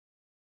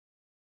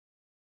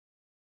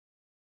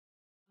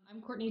I'm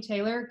Courtney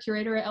Taylor,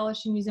 Curator at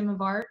LSU Museum of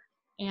Art,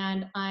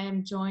 and I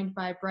am joined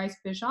by Brice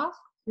Bischoff,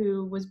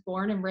 who was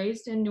born and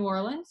raised in New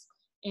Orleans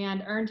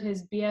and earned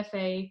his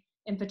BFA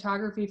in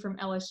photography from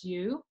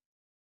LSU.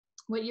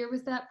 What year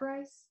was that,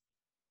 Brice?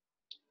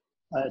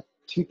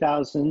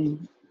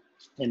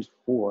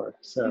 2004.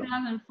 So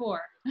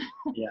 2004.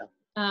 yeah.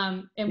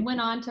 And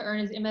went on to earn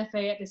his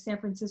MFA at the San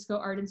Francisco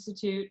Art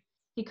Institute.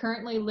 He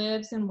currently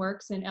lives and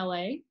works in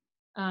LA,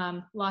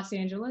 Los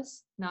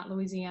Angeles, not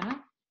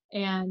Louisiana,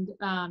 and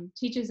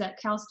teaches at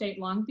Cal State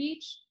Long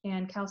Beach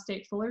and Cal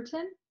State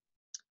Fullerton.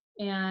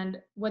 And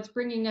what's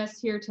bringing us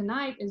here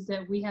tonight is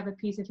that we have a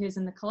piece of his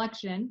in the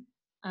collection,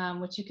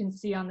 which you can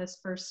see on this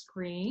first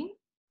screen.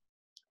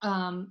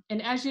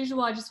 And as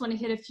usual, I just want to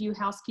hit a few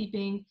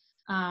housekeeping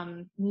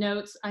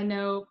notes. I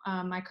know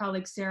my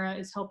colleague Sarah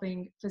is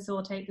helping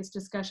facilitate this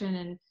discussion,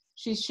 and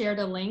she's shared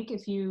a link.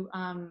 If you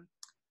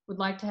would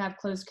like to have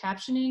closed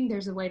captioning,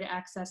 there's a way to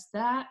access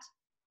that.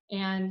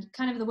 And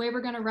kind of the way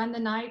we're going to run the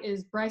night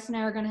is Brice and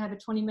I are going to have a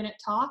 20-minute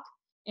talk,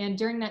 and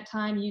during that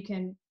time you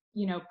can,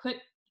 put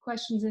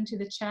questions into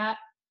the chat,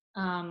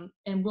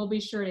 and we'll be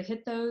sure to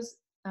hit those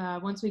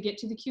once we get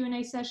to the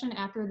Q&A session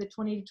after the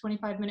 20 to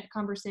 25-minute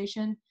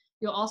conversation.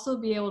 You'll also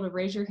be able to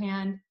raise your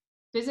hand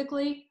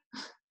physically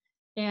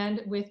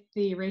and with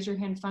the raise your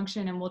hand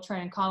function, and we'll try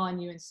and call on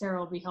you, and Sarah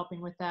will be helping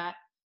with that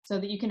so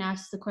that you can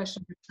ask the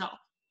question yourself.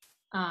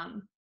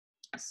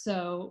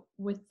 So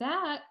with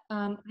that,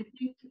 I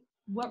think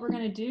what we're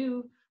going to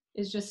do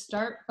is just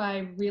start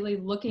by really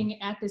looking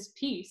at this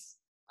piece.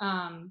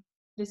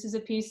 This is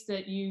a piece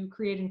that you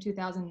created in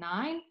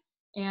 2009,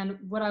 and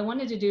what I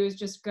wanted to do is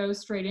just go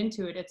straight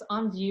into it. It's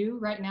on view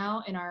right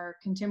now in our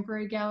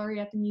contemporary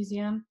gallery at the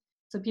museum,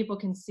 so people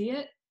can see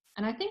it.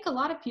 And I think a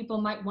lot of people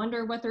might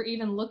wonder what they're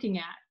even looking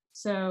at.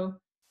 So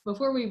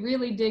before we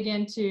really dig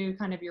into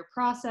kind of your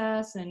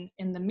process and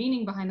the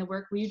meaning behind the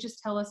work, will you just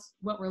tell us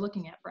what we're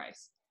looking at,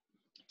 Brice?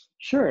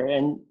 Sure.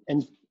 And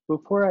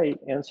before I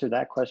answer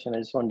that question, I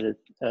just wanted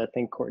to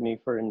thank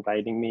Courtney for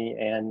inviting me,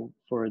 and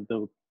for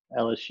the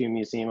LSU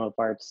Museum of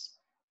Art's,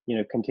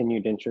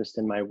 continued interest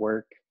in my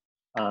work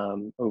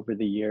over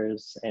the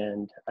years.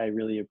 And I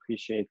really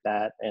appreciate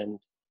that. And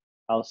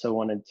I also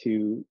wanted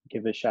to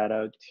give a shout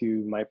out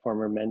to my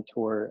former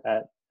mentor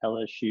at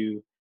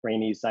LSU,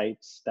 Rainey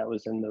Zeitz, that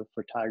was in the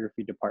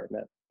photography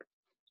department.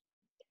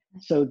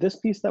 So this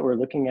piece that we're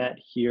looking at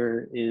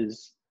here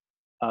is,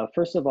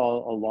 first of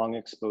all, a long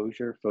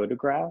exposure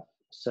photograph.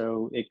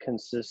 So it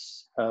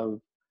consists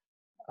of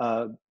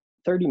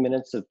 30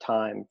 minutes of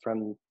time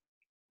from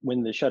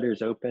when the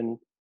shutters open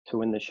to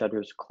when the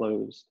shutters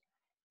closed.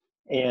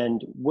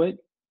 And what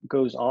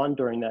goes on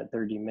during that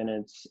 30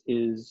 minutes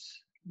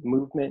is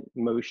movement,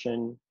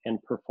 motion, and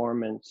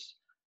performance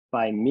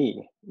by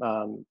me.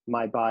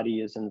 My body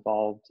is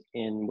involved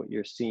in what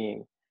you're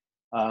seeing.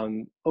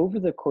 Over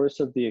the course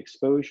of the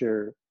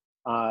exposure,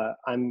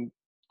 I'm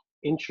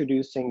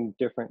introducing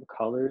different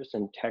colors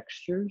and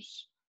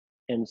textures.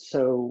 And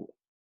so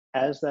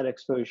as that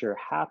exposure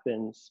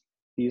happens,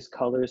 these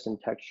colors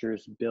and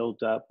textures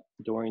build up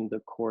during the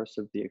course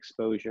of the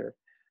exposure.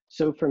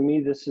 So for me,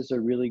 this is a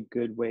really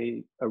good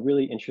way, a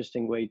really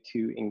interesting way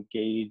to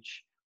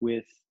engage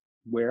with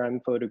where I'm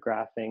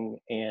photographing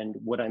and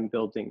what I'm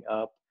building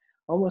up,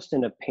 almost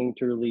in a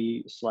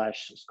painterly /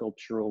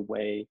 sculptural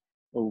way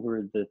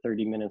over the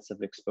 30 minutes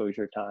of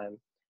exposure time.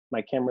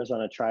 My camera's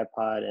on a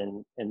tripod,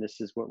 and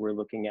this is what we're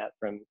looking at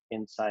from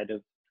inside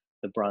of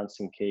the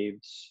Bronson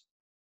Caves.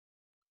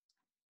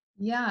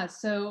 Yeah,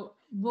 so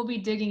we'll be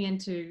digging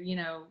into,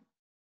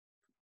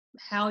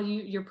 how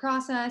your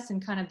process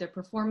and kind of the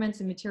performance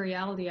and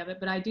materiality of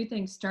it. But I do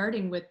think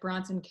starting with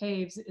Bronson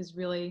Caves is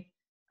really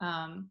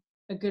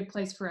a good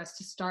place for us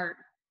to start.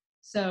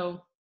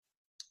 So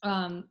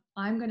I'm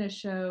going to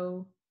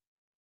show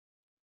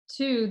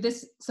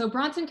this. So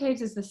Bronson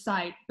Caves is the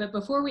site, but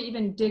before we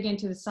even dig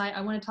into the site,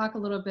 I want to talk a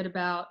little bit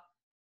about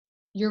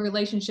your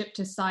relationship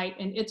to site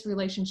and its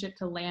relationship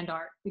to land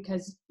art,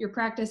 because your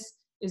practice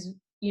is,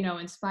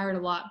 inspired a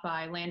lot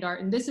by land art.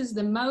 And this is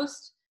the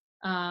most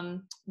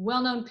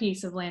well-known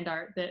piece of land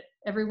art that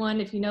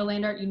everyone, if you know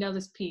land art, you know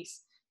this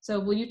piece. So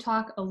will you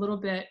talk a little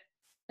bit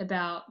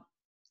about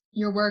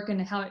your work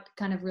and how it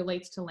kind of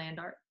relates to land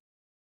art?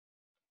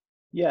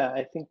 Yeah,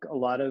 I think a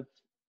lot of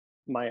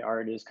my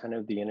art is kind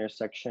of the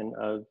intersection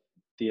of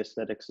the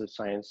aesthetics of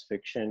science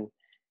fiction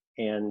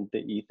and the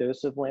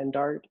ethos of land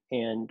art.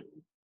 And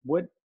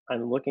what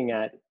I'm looking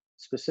at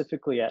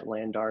specifically at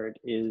land art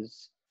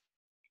is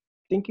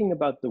thinking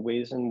about the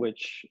ways in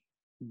which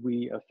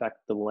we affect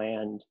the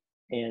land.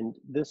 And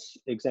this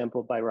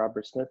example by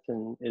Robert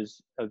Smithson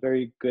is a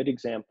very good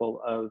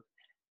example of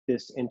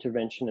this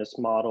interventionist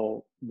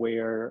model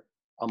where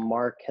a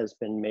mark has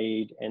been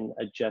made and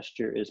a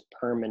gesture is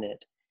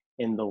permanent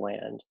in the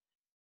land.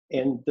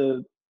 And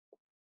the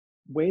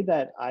way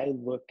that I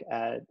look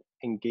at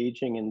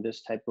engaging in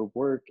this type of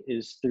work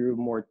is through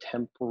more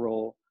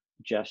temporal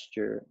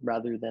gesture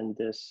rather than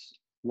this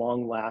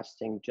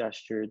long-lasting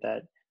gesture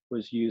that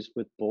was used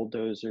with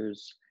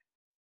bulldozers.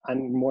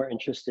 I'm more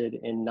interested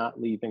in not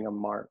leaving a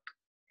mark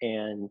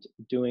and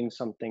doing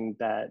something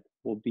that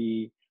will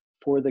be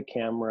for the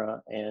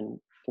camera and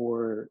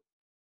for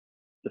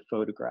the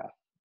photograph.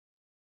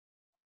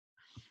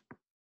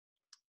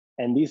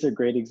 And these are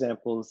great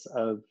examples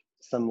of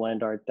some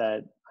land art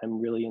that I'm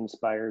really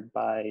inspired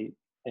by,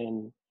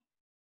 and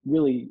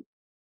really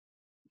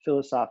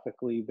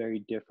philosophically very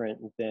different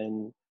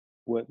than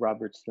what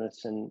Robert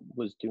Smithson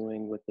was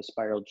doing with the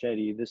spiral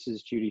jetty. This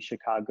is Judy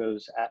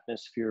Chicago's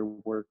atmosphere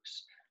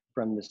works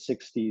from the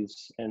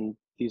 60s, and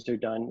these are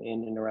done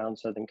in and around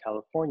Southern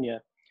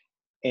California.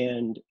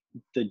 And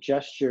the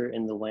gesture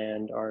in the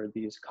land are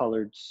these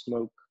colored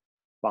smoke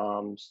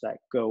bombs that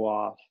go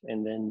off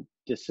and then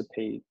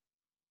dissipate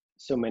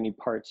so many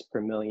parts per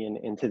million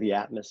into the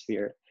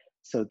atmosphere.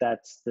 So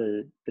that's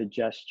the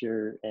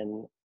gesture,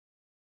 and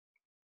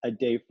a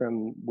day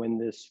from when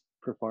this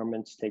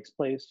performance takes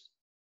place,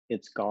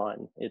 it's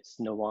gone, it's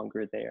no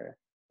longer there.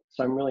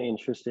 So I'm really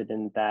interested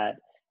in that,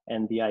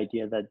 and the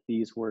idea that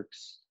these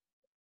works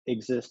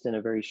exist in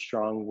a very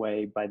strong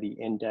way by the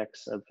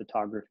index of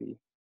photography.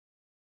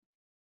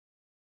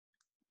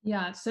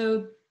 Yeah,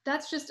 so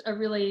that's just a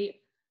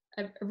really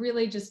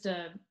just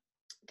a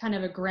kind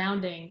of a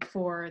grounding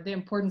for the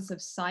importance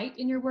of site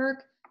in your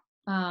work.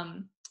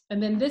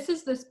 And then this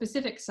is the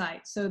specific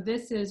site. So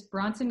this is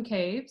Bronson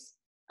Caves,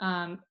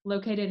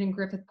 located in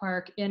Griffith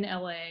Park in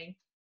LA.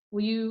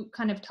 Will you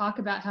kind of talk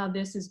about how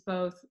this is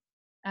both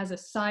as a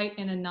site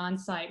and a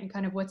non-site, and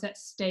kind of what's at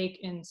stake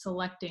in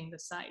selecting the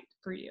site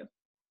for you?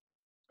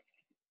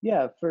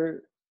 Yeah,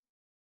 for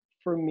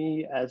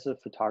me as a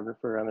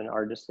photographer, I'm an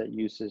artist that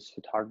uses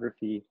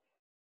photography.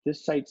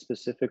 This site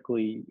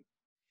specifically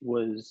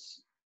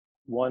was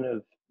one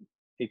of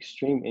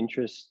extreme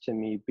interest to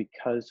me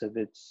because of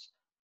its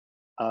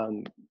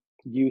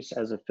use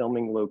as a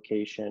filming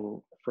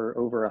location for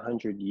over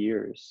 100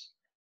 years.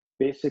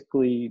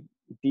 Basically,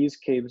 these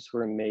caves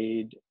were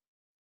made,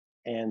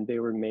 and they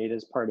were made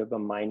as part of a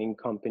mining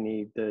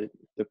company. The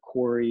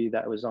quarry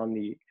that was on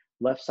the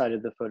left side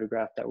of the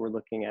photograph that we're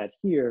looking at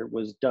here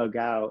was dug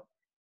out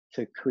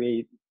to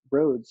create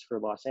roads for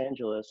Los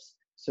Angeles.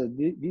 So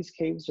these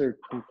caves are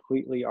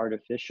completely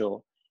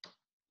artificial.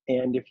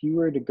 And if you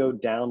were to go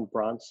down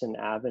Bronson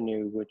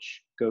Avenue,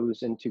 which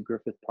goes into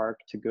Griffith Park,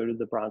 to go to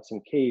the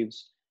Bronson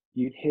Caves,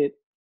 you'd hit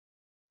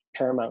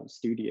Paramount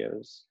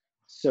Studios.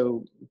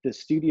 So the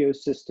studio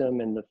system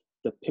and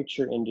the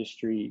picture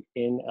industry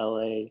in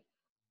LA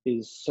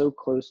is so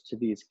close to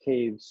these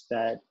caves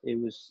that it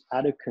was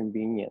out of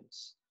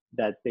convenience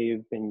that they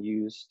have been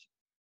used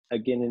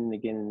again and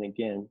again and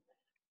again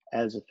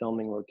as a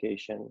filming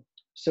location.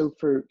 So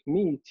for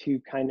me to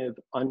kind of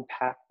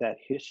unpack that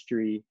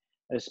history,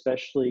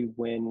 especially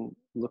when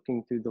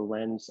looking through the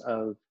lens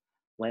of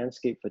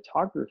landscape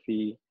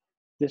photography,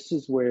 this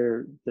is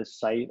where the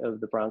site of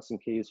the Bronson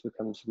Caves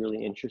becomes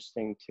really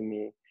interesting to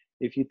me.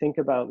 If you think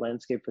about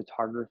landscape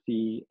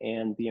photography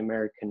and the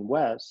American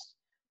West,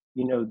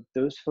 you know,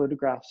 those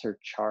photographs are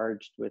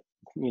charged with,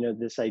 you know,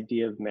 this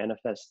idea of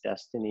manifest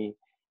destiny,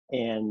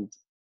 and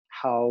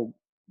how,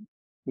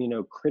 you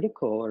know,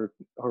 critical,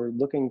 or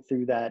looking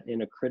through that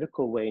in a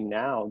critical way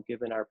now,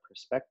 given our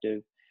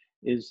perspective,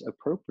 is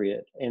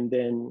appropriate. And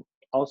then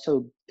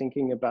also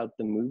thinking about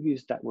the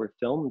movies that were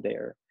filmed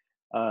there.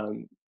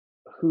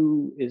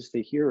 Who is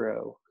the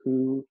hero?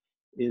 Who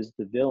is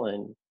the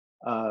villain?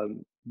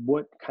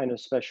 What kind of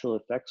special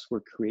effects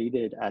were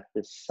created at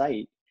this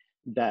site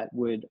that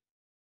would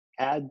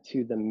add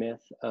to the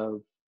myth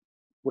of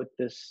what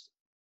this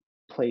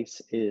place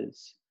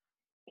is?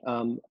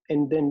 And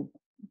then,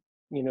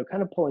 you know,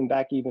 kind of pulling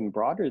back even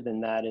broader than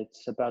that,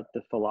 it's about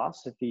the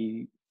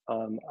philosophy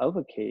of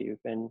a cave,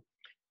 and,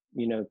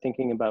 you know,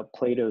 thinking about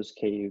Plato's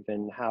cave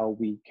and how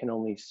we can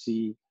only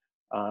see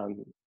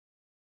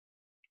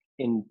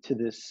into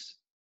this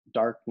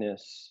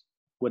darkness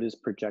what is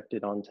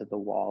projected onto the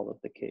wall of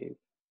the cave.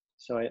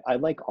 So I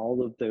like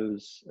all of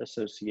those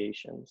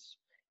associations,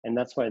 and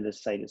that's why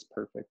this site is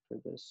perfect for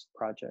this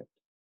project.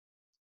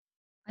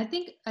 I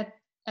think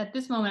at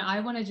this moment, I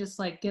want to just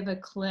like give a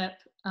clip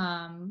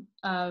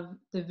of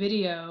the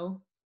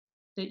video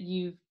that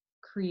you've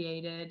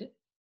created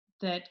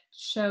that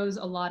shows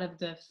a lot of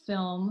the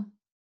film,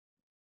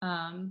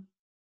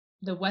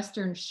 the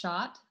Western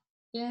shot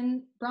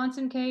in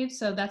Bronson Cave.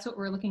 So that's what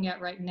we're looking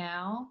at right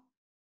now.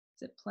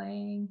 Is it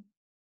playing?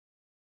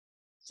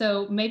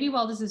 So maybe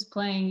while this is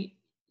playing,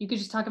 you could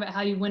just talk about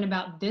how you went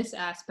about this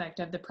aspect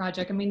of the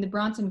project. I mean, the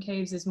Bronson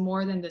Caves is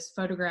more than this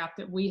photograph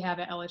that we have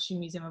at LSU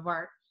Museum of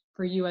Art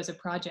for you as a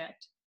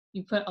project.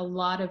 You put a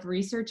lot of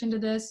research into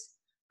this.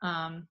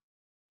 And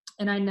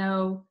I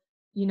know,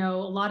 you know,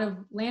 a lot of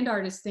land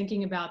artists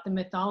thinking about the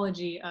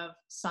mythology of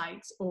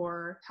sites,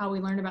 or how we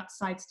learn about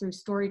sites through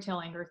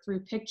storytelling or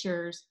through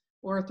pictures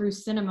or through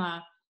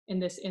cinema in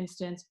this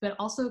instance, but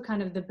also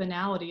kind of the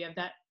banality of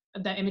that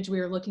image we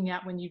were looking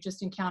at when you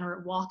just encounter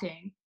it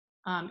walking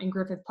in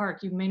Griffith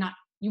Park.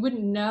 You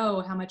wouldn't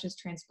know how much has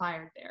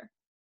transpired there.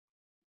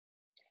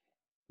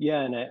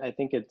 Yeah, and I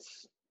think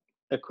it's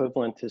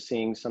equivalent to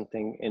seeing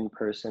something in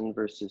person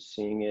versus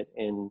seeing it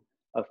in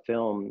a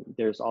film.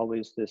 There's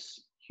always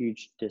this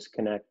huge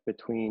disconnect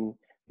between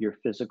your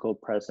physical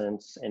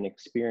presence and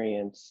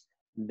experience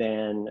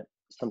than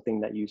something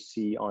that you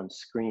see on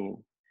screen.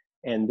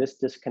 And this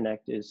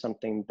disconnect is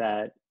something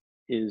that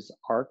is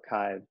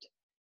archived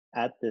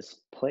at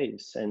this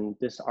place. And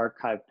this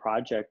archive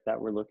project that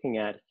we're looking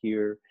at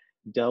here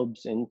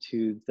delves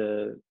into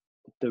the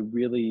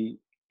really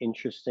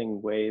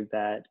interesting way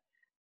that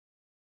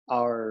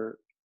our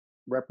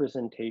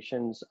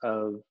representations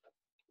of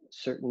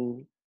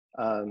certain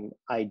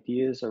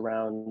ideas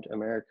around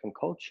American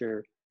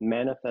culture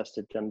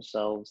manifested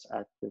themselves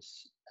at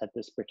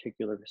this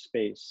particular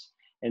space.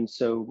 And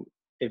so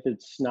if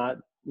it's not,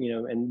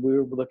 and we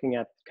were looking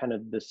at kind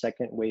of the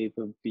second wave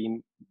of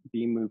B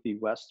movie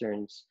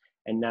Westerns,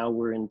 and now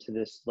we're into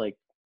this like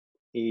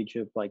age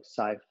of like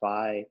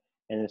sci-fi,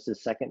 and it's the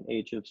second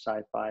age of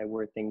sci-fi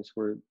where things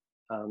were,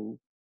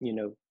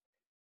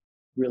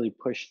 really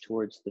pushed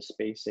towards the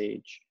space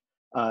age.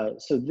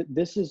 So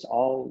this is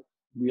all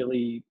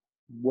really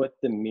what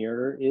the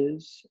mirror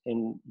is,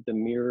 and the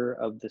mirror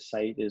of the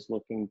site is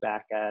looking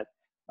back at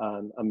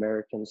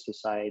American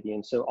society.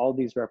 And so all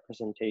these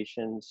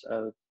representations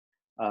of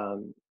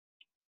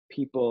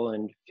people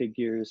and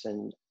figures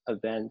and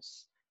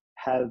events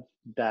have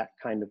that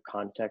kind of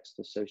context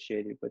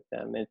associated with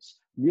them. It's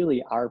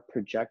really our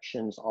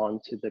projections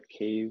onto the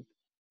cave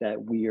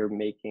that we are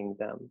making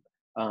them.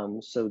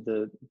 So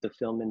the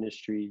film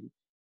industry,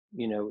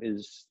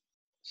 is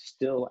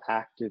still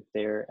active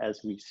there as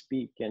we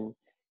speak. And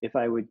if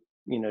I would,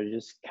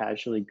 just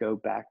casually go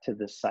back to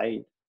the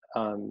site,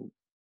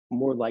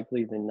 more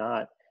likely than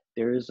not,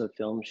 there is a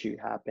film shoot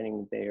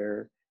happening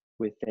there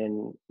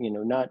within,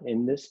 not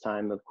in this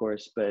time, of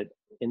course, but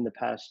in the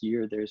past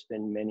year, there's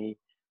been many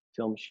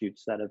film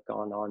shoots that have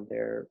gone on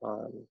there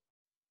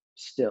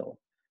still.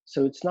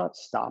 So it's not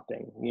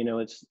stopping,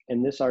 it's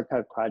in this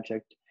archive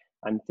project,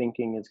 I'm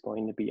thinking is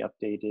going to be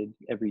updated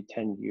every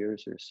 10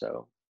 years or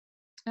so.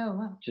 Oh,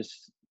 wow.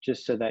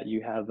 Just so that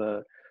you have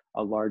a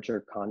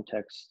larger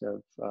context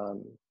of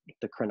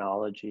the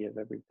chronology of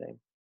everything.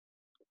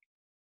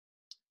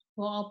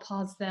 Well, I'll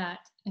pause that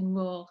and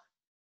we'll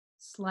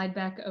slide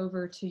back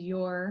over to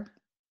your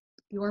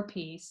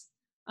piece.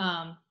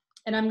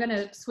 And I'm going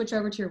to switch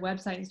over to your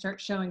website and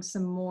start showing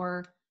some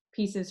more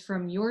pieces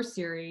from your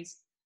series.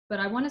 But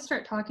I want to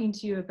start talking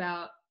to you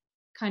about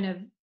kind of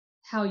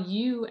how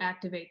you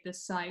activate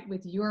this site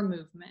with your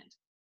movement.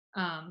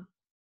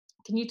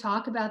 Can you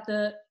talk about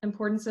the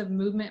importance of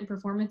movement and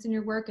performance in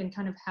your work and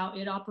kind of how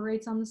it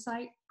operates on the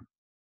site?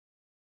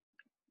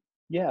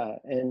 Yeah,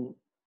 and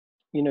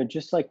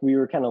just like we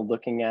were kind of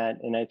looking at,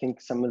 and I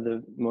think some of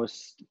the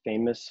most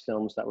famous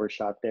films that were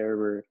shot there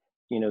were,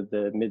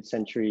 the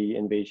mid-century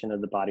Invasion of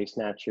the Body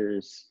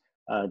Snatchers,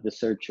 The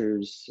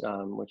Searchers,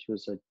 which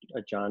was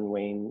a John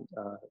Wayne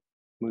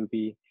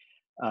movie.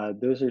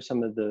 Those are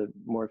some of the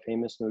more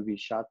famous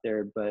movies shot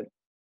there. But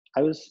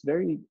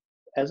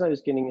as I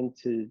was getting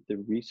into the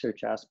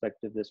research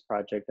aspect of this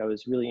project, I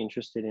was really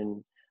interested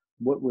in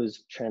what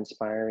was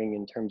transpiring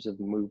in terms of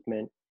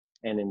movement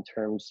and in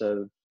terms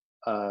of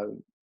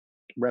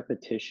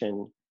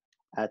repetition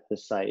at the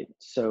site.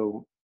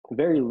 So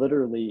very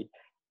literally,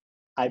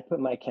 I put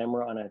my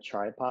camera on a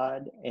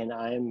tripod and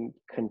I'm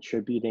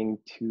contributing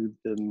to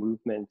the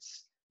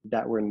movements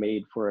that were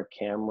made for a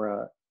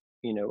camera,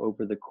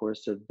 over the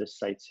course of the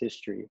site's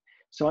history.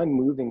 So I'm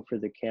moving for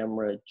the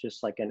camera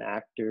just like an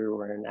actor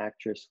or an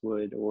actress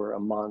would, or a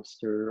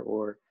monster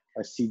or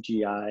a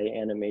CGI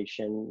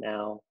animation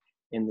now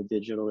in the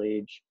digital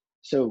age.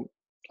 So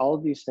all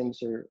of these things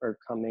are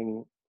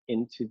coming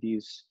into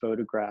these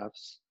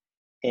photographs.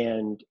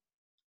 And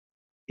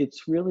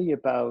it's really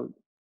about,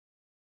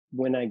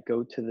 when I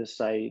go to the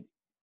site,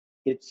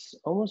 it's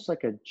almost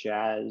like a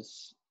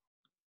jazz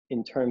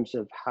in terms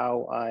of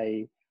how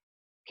I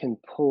can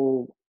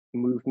pull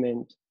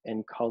movement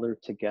and color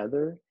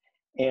together.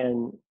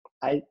 And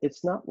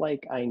it's not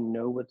like I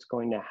know what's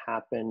going to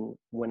happen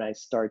when I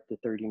start the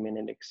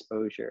 30-minute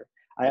exposure.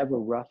 I have a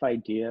rough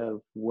idea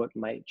of what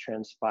might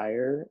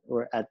transpire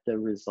or at the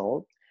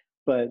result,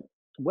 but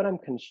what I'm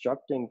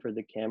constructing for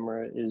the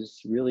camera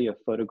is really a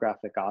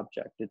photographic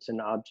object. It's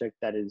an object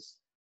that is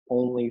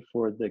only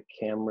for the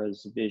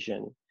camera's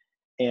vision.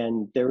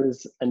 And there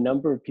was a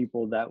number of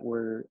people that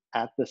were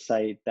at the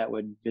site that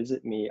would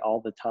visit me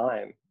all the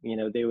time.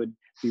 They would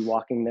be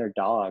walking their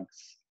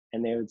dogs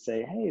and they would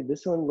say, "Hey,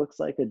 this one looks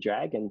like a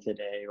dragon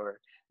today," or,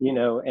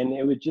 and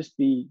it would just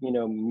be,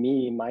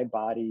 me, my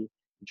body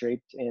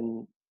draped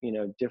in,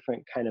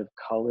 different kind of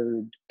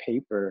colored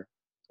paper.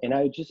 And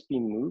I would just be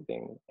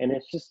moving. And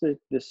it's just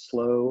this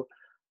slow,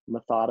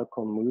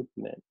 methodical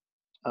movement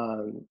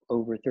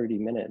over 30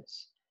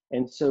 minutes.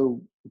 And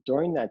so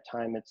during that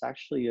time, it's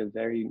actually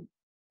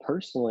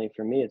personally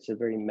for me, it's a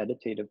very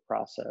meditative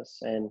process.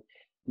 And,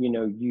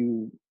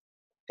 you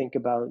think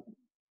about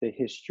the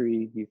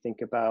history, you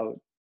think about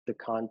the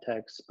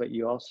context, but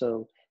you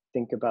also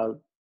think about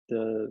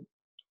the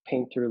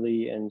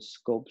painterly and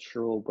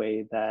sculptural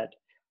way that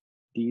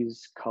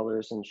these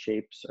colors and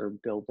shapes are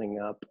building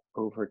up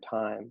over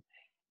time.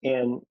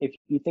 And if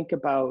you think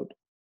about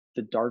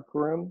the dark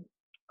room,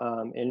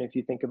 And if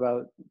you think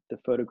about the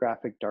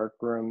photographic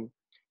darkroom,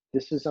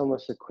 this is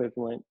almost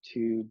equivalent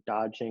to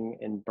dodging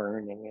and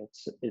burning.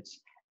 It's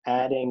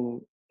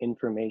adding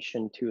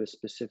information to a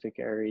specific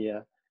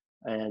area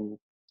and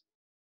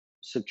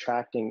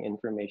subtracting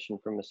information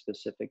from a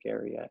specific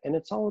area. And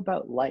it's all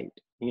about light,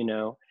 you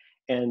know,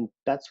 and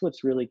that's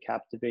what's really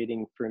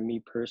captivating for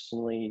me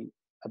personally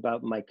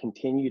about my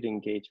continued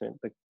engagement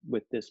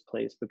with this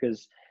place,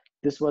 because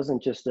this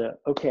wasn't just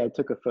okay, I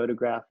took a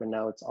photograph and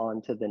now it's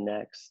on to the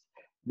next.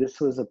 This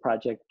was a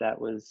project that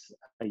was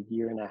a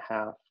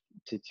 1.5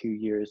 to 2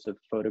 years of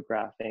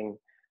photographing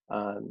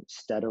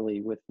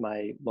steadily with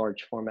my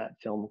large format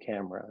film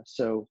camera.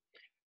 So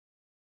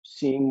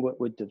seeing what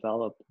would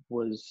develop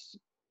was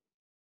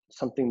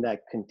something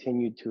that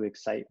continued to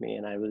excite me.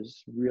 And I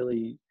was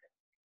really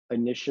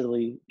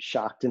initially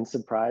shocked and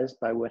surprised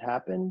by what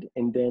happened.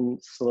 And then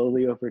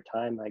slowly over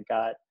time, I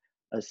got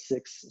a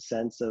sixth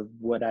sense of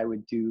what I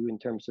would do in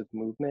terms of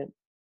movement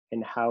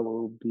and how it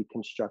would be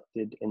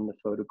constructed in the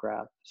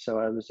photograph. So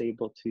I was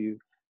able to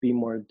be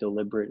more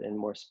deliberate and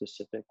more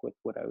specific with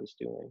what I was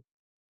doing.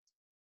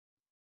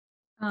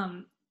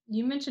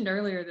 You mentioned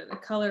earlier that the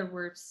color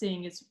we're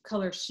seeing is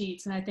color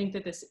sheets. And I think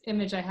that this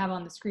image I have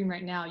on the screen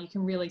right now, you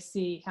can really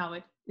see how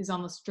it is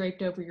almost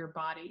draped over your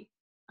body.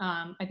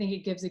 I think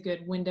it gives a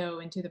good window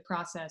into the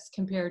process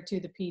compared to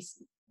the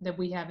piece that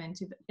we have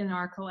in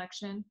our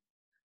collection.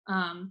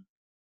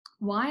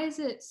 Why is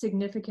it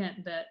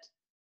significant that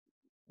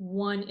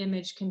one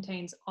image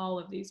contains all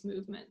of these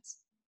movements?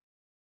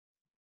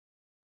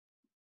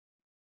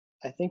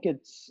 I think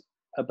it's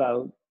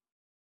about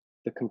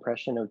the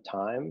compression of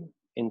time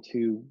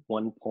into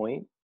one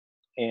point,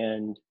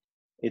 and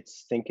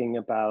it's thinking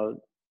about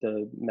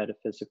the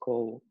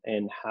metaphysical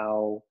and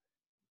how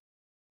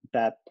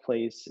that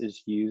place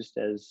is used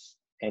as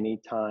any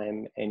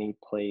time, any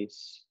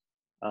place,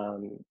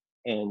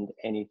 and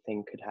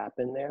anything could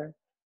happen there.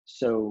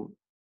 So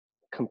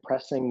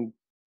compressing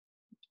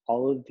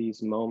all of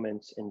these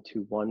moments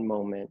into one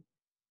moment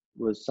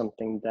was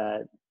something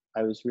that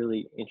I was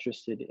really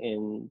interested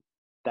in,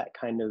 that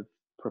kind of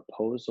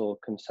proposal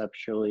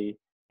conceptually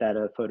that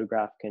a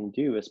photograph can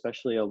do,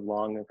 especially a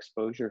long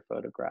exposure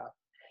photograph.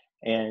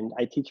 And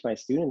I teach my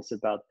students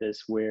about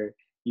this, where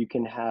you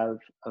can have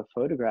a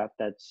photograph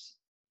that's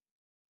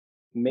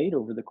made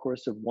over the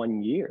course of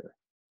 1 year.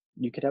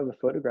 You could have a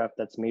photograph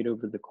that's made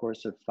over the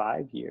course of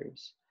 5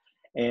 years.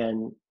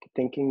 And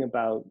thinking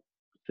about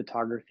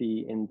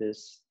photography in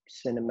this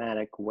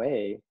cinematic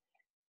way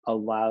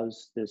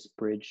allows this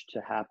bridge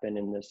to happen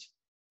in this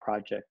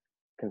project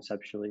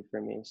conceptually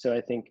for me. So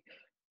I think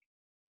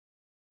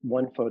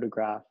one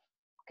photograph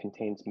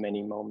contains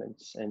many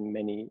moments and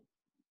many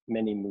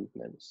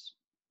movements.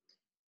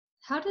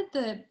 How did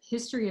the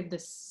history of the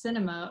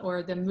cinema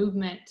or the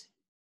movement,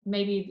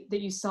 maybe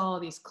that you saw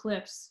these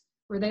clips,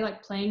 were they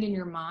like playing in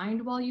your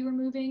mind while you were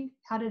moving?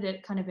 How did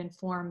it kind of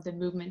inform the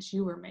movements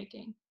you were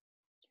making?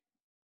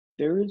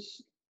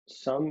 There's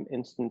some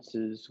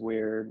instances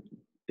where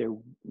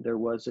there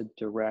was a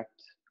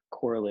direct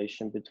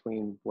correlation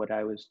between what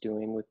I was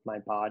doing with my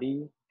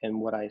body and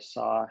what I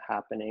saw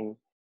happening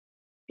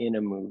in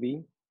a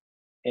movie.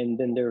 And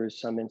then there were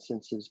some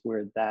instances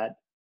where that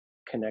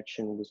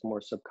connection was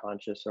more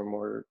subconscious or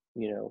more,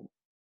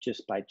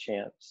 just by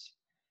chance.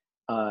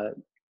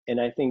 And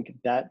I think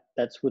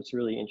that's what's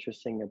really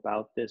interesting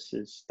about this,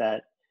 is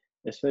that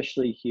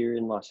especially here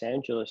in Los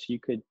Angeles, you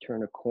could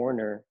turn a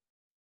corner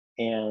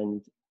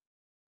and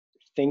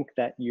think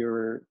that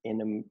you're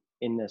in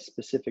a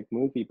specific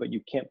movie, but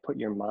you can't put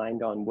your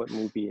mind on what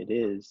movie it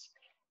is.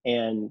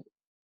 And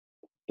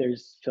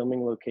there's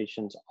filming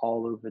locations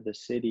all over the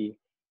city,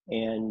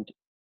 and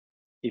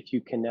if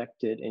you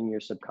connect it in your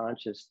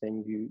subconscious,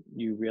 then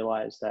you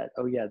realize that,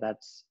 oh yeah,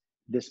 that's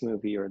this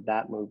movie or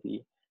that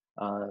movie.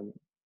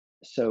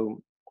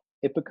 So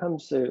it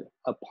becomes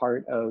a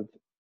part of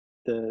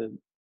the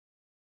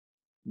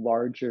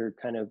larger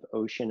kind of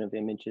ocean of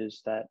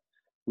images that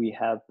we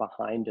have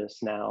behind us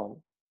now,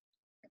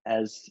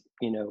 as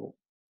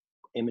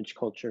image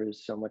culture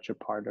is so much a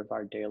part of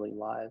our daily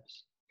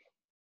lives.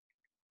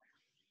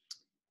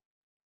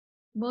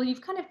 Well,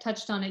 you've kind of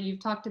touched on it. You've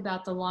talked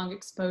about the long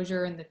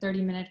exposure and the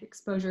 30-minute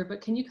exposure,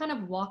 but can you kind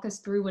of walk us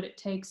through what it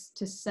takes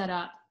to set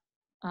up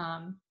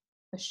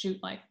a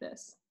shoot like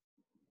this?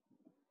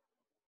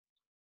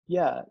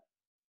 Yeah,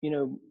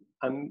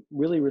 I'm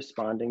really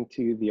responding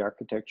to the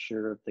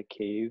architecture of the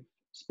cave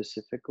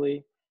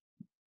specifically,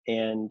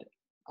 and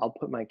I'll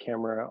put my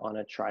camera on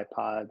a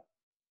tripod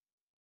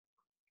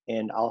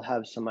and I'll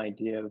have some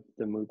idea of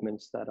the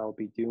movements that I'll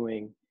be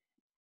doing,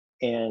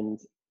 and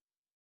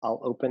I'll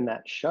open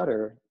that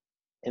shutter,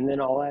 and then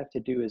all I have to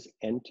do is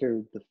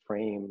enter the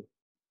frame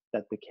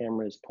that the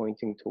camera is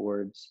pointing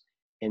towards,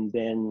 and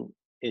then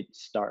it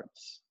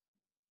starts.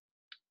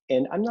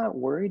 And I'm not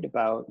worried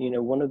about,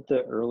 one of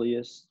the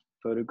earliest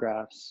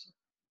photographs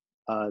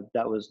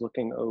that was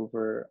looking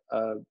over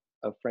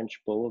a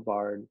French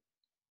boulevard,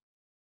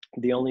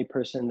 the only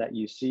person that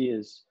you see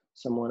is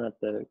someone at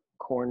the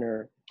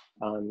corner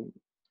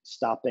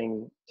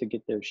stopping to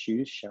get their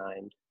shoes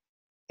shined.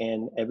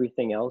 and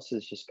everything else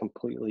is just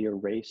completely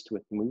erased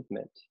with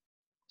movement.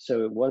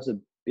 So it was a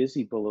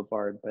busy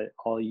boulevard, but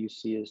all you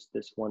see is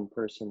this one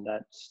person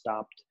that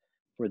stopped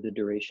for the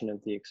duration of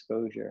the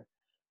exposure.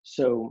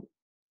 So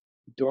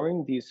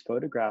during these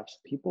photographs,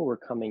 people were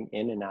coming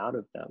in and out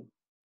of them.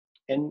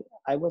 And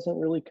I wasn't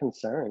really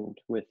concerned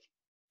with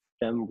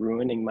them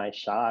ruining my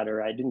shot,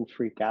 or I didn't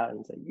freak out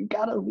and say, "You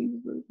gotta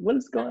leave, what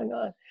is going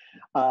on?"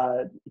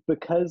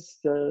 Because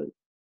the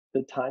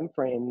time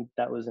frame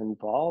that was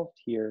involved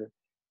here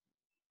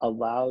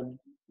allowed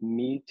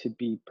me to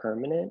be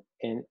permanent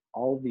and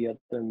all the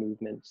other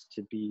movements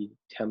to be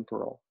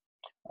temporal.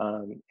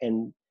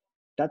 And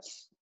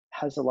that's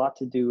has a lot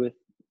to do with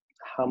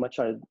how much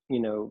I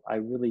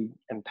really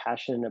am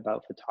passionate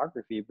about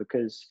photography,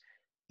 because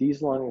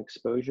these long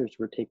exposures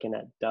were taken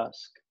at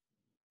dusk.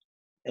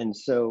 And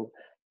so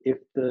if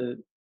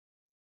the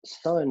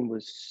sun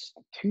was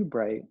too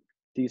bright,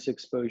 these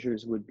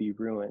exposures would be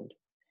ruined.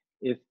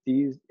 If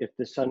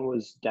the sun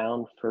was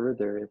down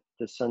further, if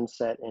the sun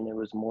set and it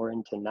was more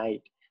into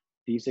night,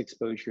 these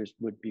exposures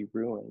would be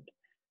ruined.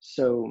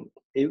 So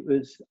it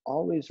was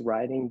always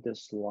riding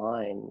this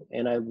line.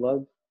 And I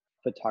love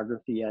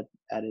photography at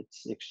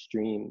its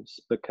extremes,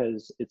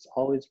 because it's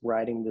always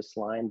riding this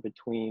line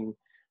between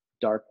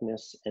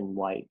darkness and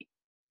light.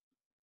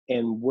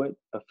 And what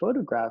a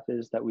photograph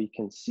is that we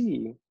can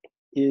see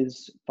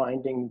is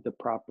finding the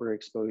proper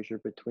exposure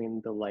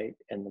between the light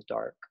and the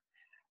dark.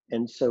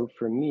 And so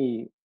for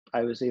me,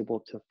 I was able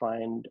to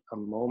find a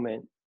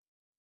moment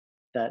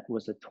that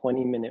was a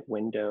 20-minute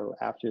window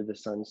after the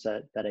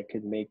sunset that I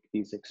could make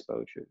these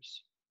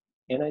exposures.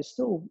 And I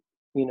still,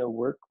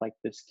 work like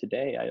this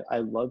today. I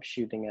love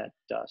shooting at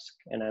dusk,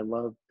 and I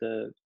love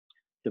the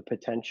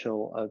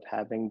potential of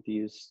having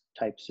these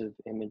types of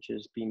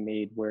images be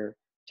made where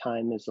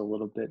time is a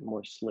little bit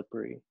more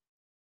slippery.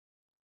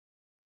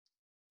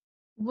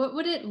 What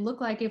would it look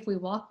like if we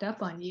walked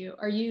up on you?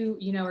 Are you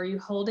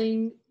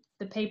holding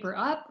the paper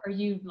up? Are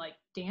you like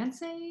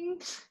dancing?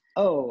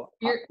 Oh,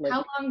 like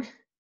How long, how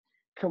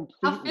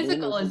complete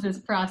physical is lunacy. this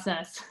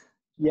process?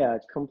 Yeah,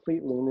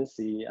 complete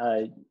lunacy.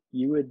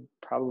 You would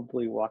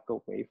probably walk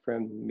away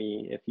from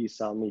me if you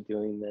saw me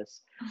doing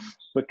this,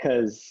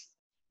 because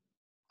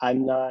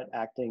I'm not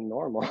acting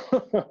normal.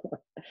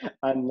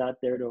 I'm not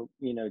there to,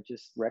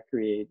 just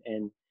recreate.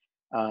 And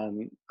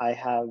I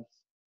have,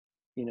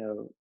 you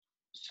know,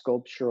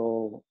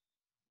 sculptural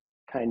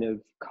kind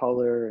of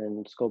color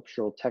and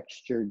sculptural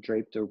texture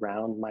draped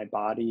around my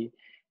body.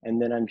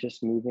 And then I'm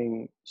just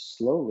moving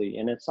slowly.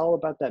 And it's all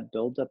about that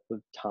buildup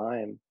of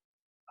time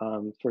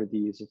for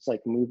these. It's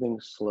like moving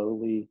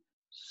slowly,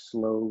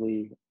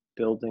 slowly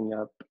building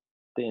up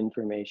the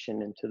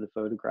information into the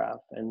photograph.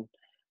 And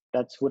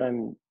that's what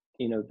I'm,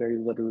 very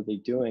literally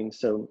doing.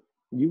 So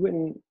you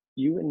wouldn't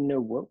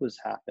know what was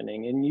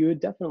happening, and you would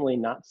definitely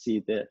not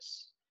see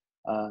this.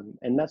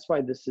 And that's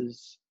why this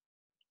is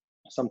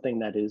something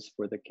that is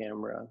for the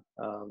camera.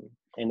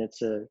 And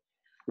it's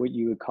what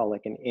you would call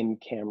like an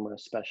in-camera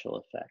special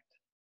effect.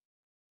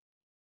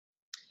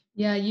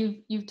 Yeah,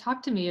 you've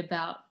talked to me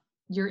about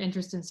your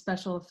interest in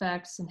special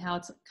effects and how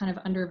it's kind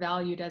of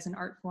undervalued as an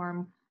art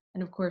form.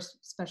 And of course,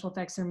 special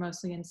effects are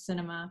mostly in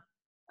cinema.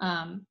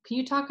 Can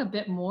you talk a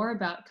bit more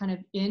about kind of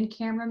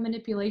in-camera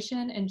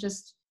manipulation and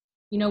just,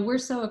 we're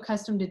so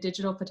accustomed to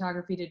digital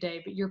photography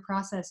today, but your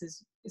process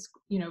is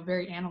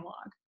very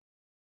analog.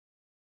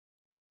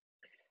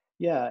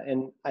 Yeah,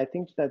 and I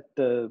think that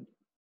the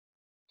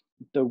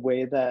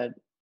way that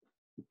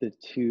the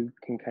two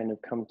can kind of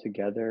come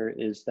together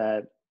is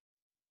that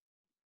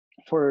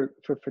for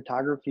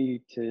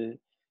photography to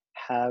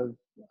have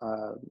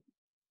uh,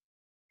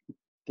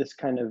 this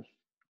kind of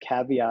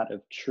caveat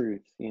of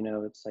truth,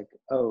 it's like,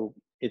 oh,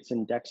 it's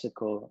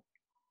indexical.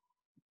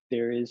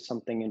 There is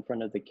something in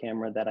front of the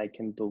camera that I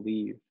can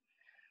believe.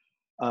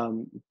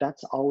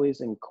 That's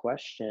always in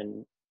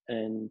question.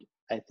 And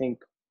I think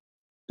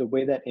the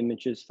way that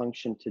images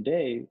function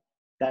today,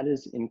 that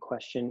is in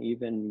question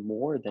even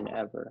more than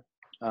ever,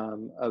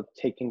 of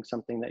taking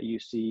something that you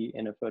see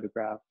in a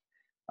photograph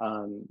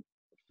um,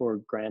 for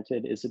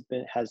granted.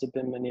 Has it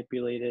been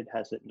manipulated?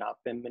 Has it not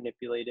been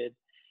manipulated?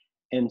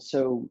 And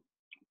so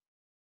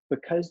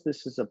because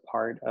this is a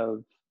part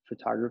of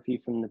photography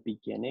from the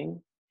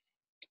beginning,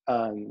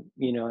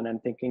 and I'm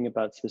thinking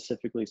about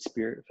specifically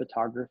spirit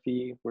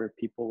photography, where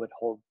people would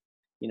hold,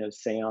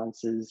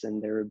 seances,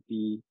 and there would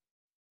be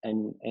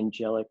an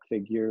angelic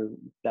figure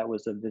that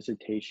was a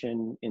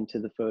visitation into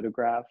the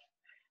photograph,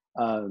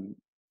 um,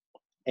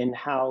 and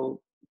how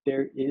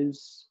there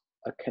is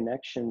a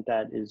connection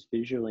that is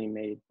visually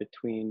made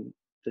between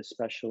the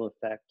special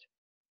effect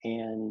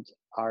and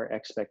our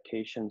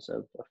expectations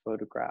of a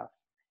photograph.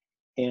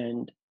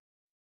 And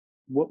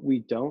what we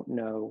don't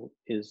know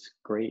is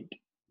great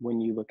when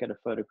you look at a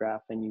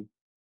photograph and you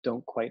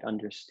don't quite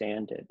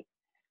understand it.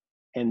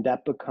 And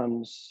that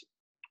becomes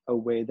a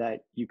way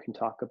that you can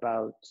talk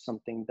about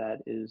something that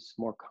is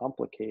more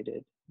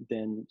complicated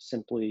than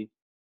simply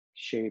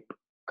shape,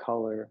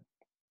 color,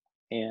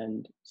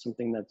 and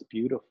something that's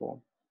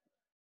beautiful.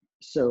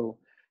 So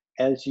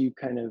as you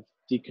kind of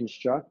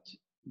deconstruct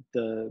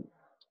the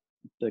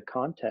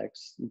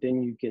context,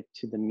 then you get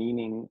to the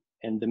meaning,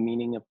 and the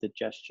meaning of the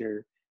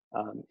gesture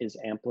is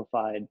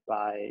amplified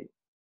by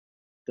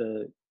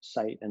the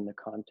site and the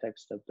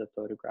context of the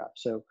photograph.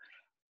 So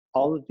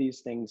all of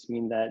these things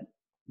mean that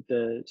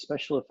the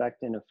special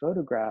effect in a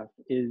photograph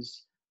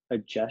is a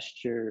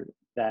gesture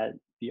that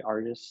the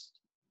artist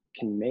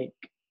can make.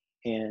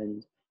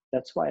 And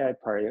that's why I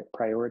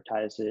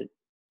prioritize it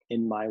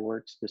in my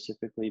work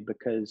specifically,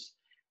 because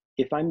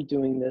if I'm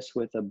doing this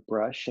with a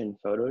brush in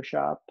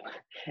Photoshop,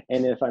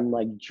 and if I'm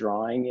like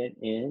drawing it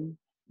in,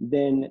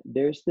 then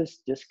there's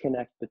this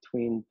disconnect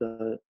between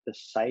the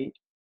site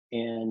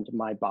and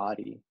my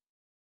body.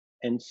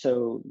 And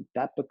so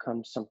that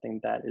becomes something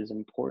that is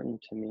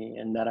important to me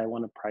and that I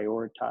want to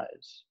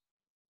prioritize.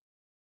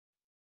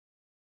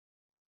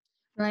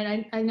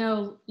 Right. I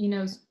know,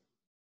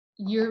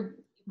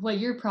 what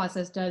your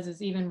process does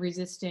is even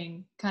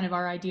resisting kind of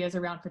our ideas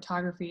around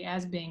photography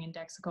as being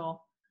indexical.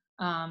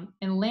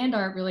 And land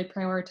art really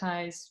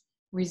prioritize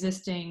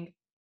resisting,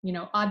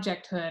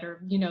 objecthood,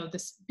 or,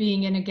 this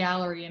being in a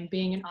gallery and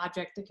being an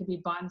object that could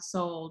be bought and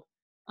sold,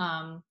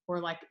 or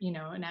like,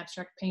 an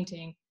abstract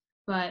painting.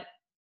 But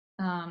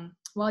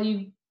while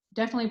you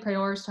definitely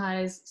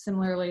prioritize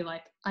similarly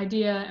like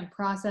idea and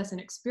process and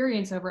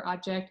experience over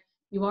object,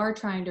 you are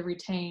trying to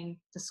retain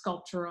the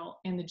sculptural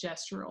and the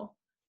gestural.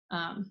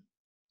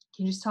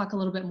 Can you just talk a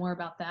little bit more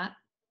about that?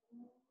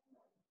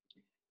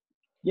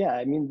 Yeah,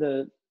 I mean,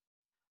 the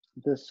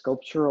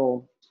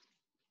sculptural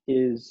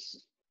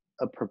is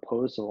a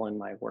proposal in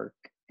my work,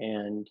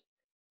 and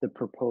the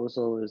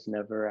proposal is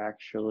never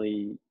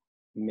actually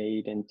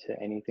made into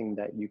anything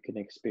that you can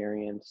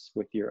experience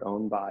with your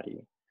own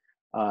body.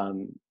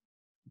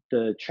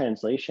 The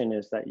translation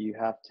is that you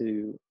have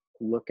to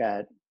look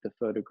at the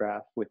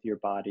photograph with your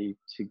body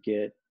to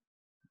get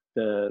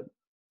the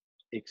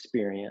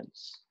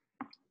experience,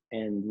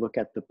 and look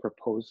at the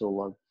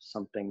proposal of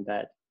something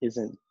that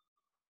isn't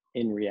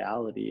in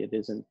reality, it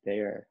isn't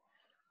there.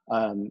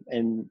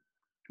 And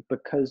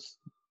because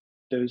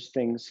those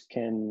things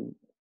can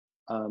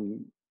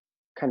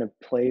kind of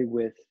play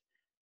with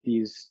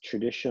these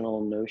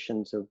traditional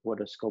notions of what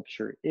a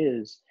sculpture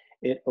is,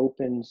 it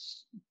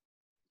opens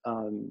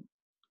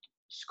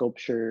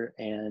sculpture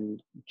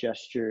and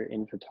gesture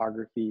in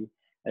photography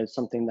as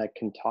something that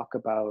can talk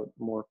about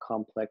more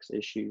complex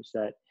issues,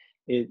 that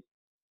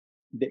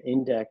the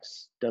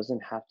index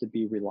doesn't have to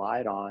be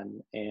relied on,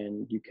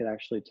 and you could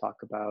actually talk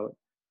about,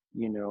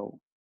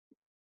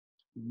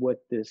 what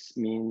this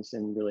means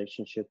in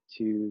relationship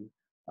to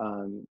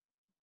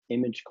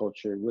image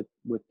culture,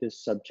 what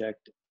this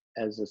subject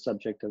as a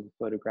subject of a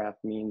photograph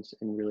means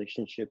in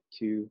relationship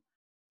to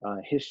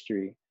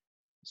history.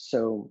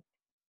 So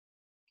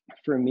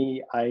for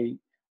me, I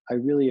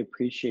really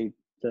appreciate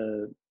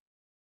the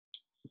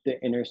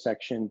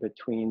intersection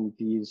between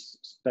these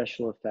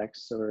special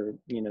effects, or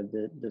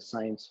the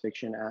science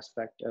fiction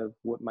aspect of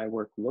what my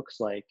work looks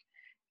like,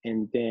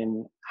 and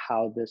then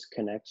how this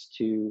connects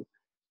to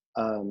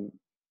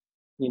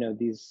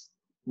these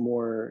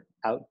more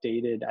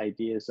outdated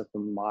ideas of a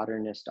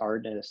modernist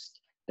artist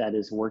that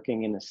is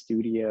working in a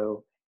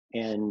studio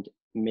and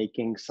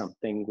making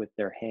something with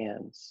their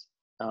hands.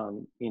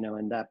 And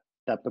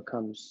that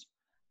becomes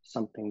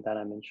something that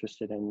I'm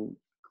interested in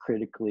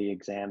critically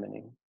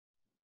examining.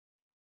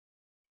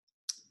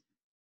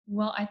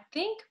 Well, I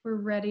think we're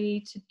ready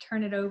to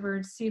turn it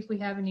over to see if we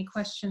have any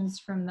questions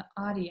from the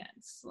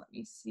audience. Let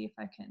me see if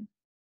I can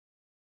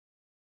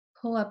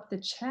pull up the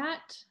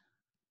chat.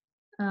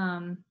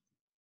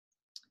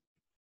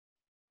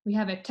 We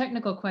have a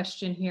technical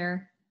question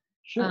here.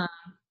 Sure.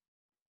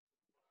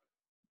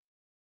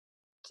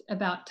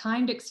 About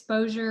timed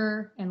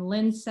exposure and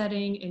lens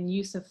setting and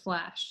use of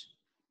flash.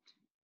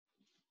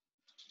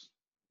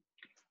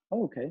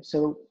 Okay,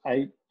 so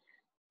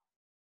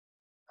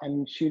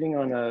I'm shooting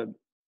on a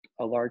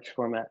large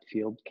format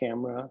field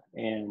camera,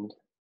 and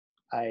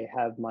I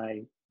have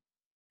my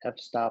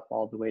f-stop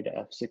all the way to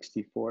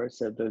f64.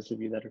 So those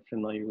of you that are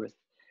familiar with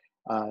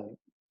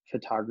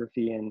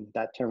photography and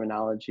that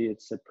terminology,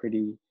 it's a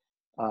pretty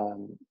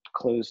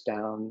closed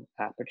down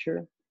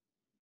aperture.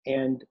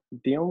 And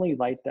the only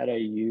light that I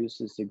use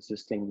is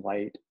existing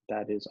light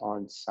that is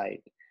on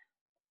site.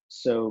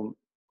 So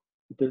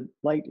the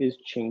light is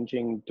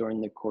changing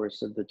during the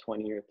course of the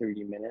 20 or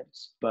 30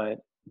 minutes, but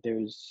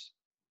there's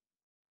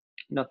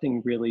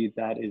nothing really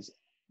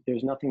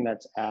there's nothing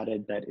that's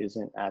added that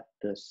isn't at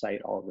the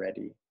site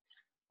already.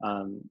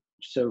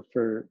 So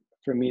for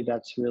me,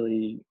 that's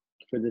really,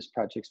 for this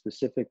project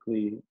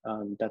specifically,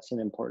 that's an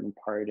important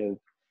part of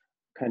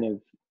kind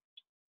of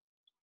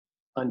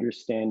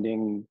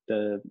understanding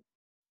the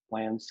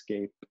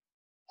landscape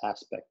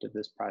aspect of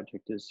this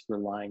project, is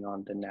relying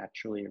on the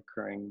naturally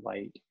occurring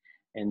light,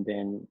 and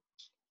then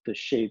the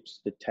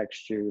shapes, the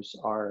textures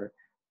are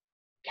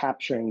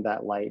capturing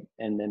that light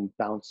and then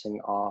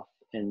bouncing off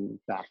and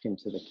back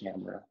into the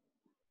camera.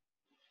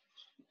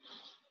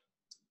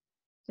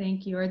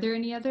 Thank you. Are there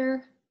any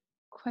other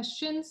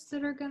questions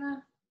that are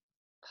gonna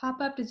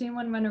pop up? Does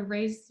anyone want to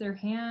raise their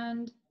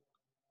hand?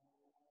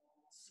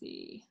 Let's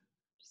see.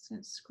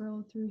 Let's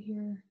scroll through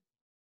here.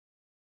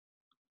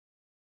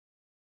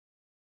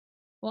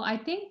 Well, I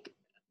think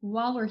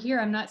while we're here,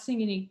 I'm not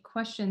seeing any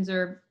questions,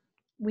 or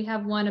we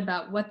have one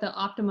about what the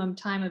optimum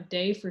time of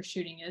day for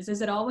shooting is.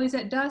 Is it always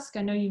at dusk?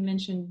 I know you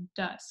mentioned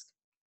dusk.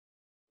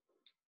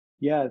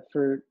 Yeah,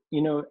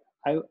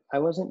 I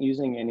wasn't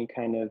using any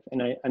kind of,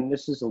 and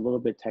this is a little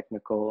bit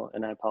technical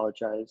and I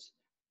apologize,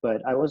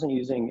 but I wasn't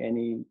using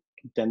any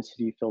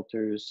density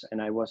filters, and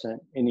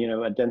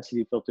a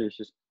density filter is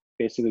just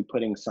basically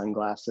putting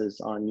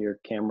sunglasses on your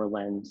camera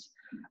lens.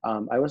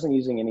 I wasn't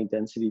using any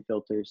density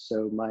filters,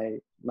 so my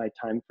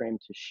time frame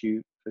to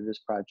shoot for this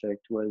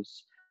project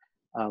was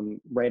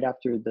right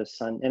after the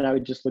sun, and I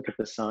would just look at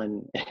the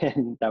sun,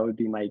 and that would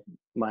be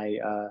my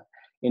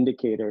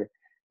indicator.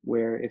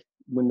 Where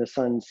when the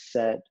sun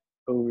set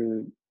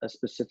over a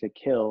specific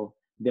hill,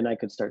 then I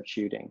could start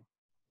shooting.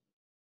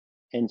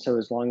 And so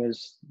as long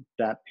as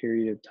that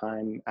period of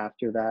time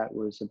after that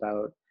was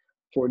about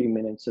 40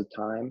 minutes of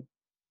time,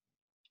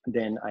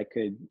 then I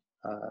could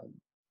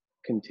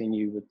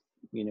continue with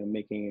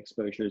making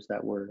exposures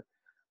that were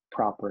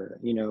proper.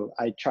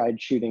 I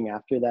tried shooting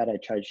after that, I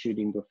tried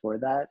shooting before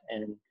that,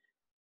 and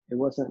it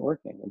wasn't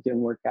working. It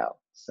didn't work out.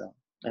 So,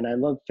 and I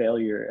love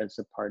failure as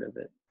a part of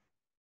it.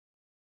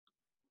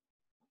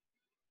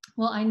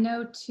 Well, I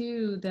know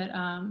too that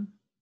I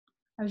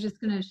was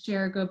just going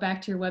to go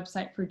back to your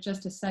website for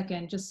just a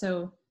second, just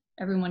so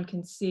everyone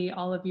can see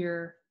all of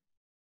your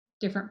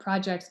different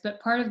projects. But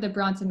part of the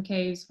Bronson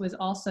Caves was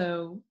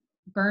also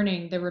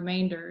burning the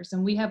remainders.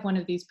 And we have one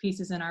of these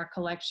pieces in our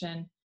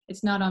collection.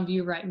 It's not on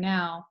view right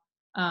now,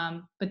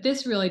 but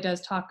this really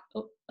does talk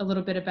a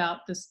little bit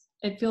about this.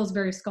 It feels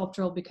very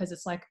sculptural because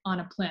it's like on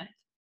a plinth,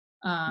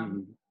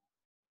 or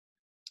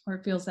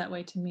it feels that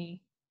way to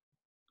me.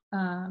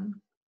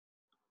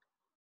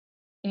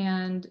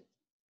 And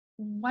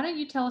why don't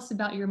you tell us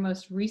about your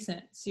most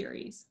recent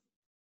series?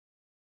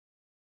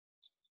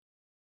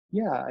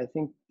 Yeah, I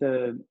think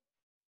the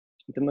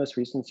most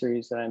recent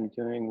series that I'm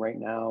doing right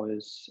now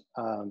is,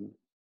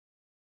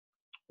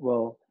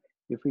 well,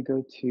 if we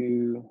go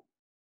to,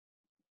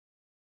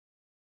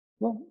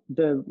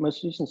 the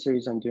most recent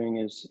series I'm doing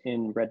is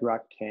in Red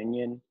Rock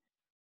Canyon,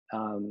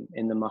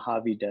 in the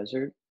Mojave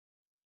Desert.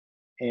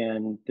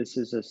 And this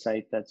is a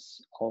site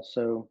that's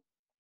also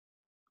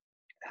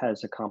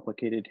has a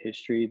complicated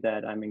history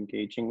that I'm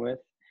engaging with.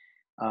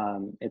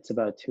 It's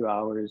about 2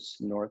 hours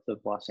north of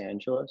Los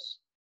Angeles.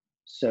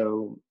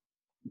 So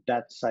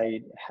that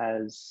site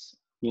has,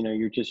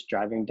 you're just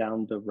driving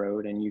down the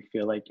road and you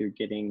feel like you're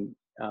getting,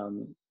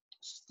 time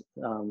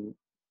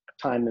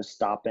is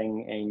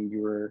stopping and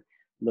you're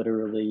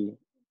literally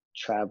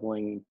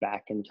traveling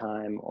back in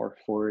time or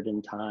forward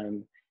in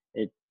time.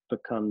 It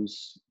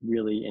becomes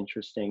really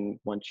interesting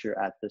once you're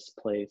at this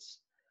place.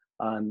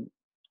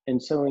 And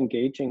so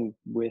engaging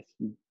with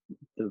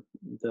the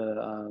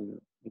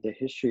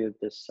history of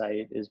this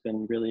site has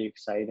been really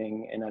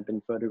exciting, and I've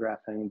been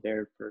photographing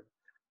there for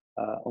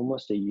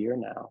almost a year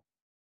now.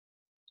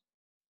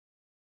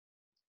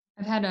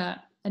 I've had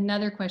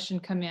another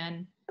question come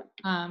in,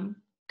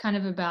 kind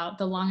of about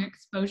the long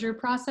exposure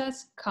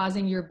process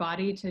causing your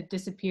body to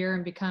disappear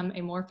and become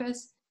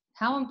amorphous.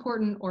 How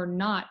important or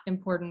not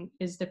important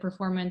is the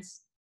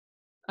performance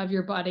of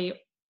your body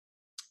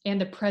and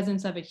the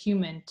presence of a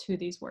human to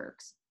these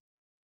works?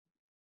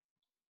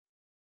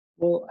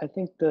 Well, I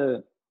think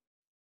the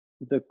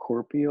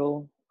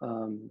corporeal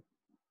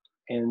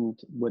and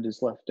what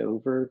is left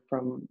over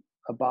from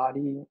a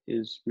body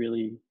is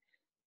really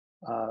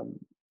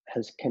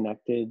has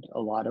connected a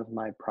lot of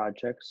my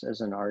projects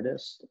as an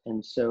artist.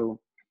 And so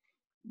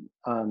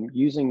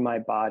using my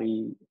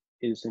body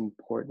is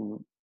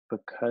important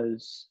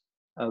because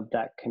of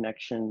that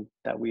connection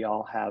that we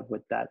all have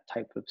with that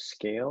type of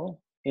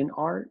scale in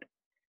art.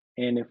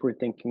 And if we're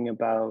thinking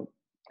about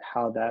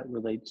how that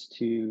relates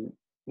to,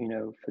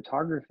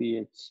 photography,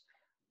 it's,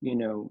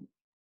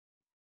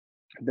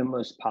 the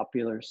most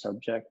popular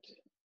subject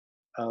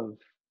of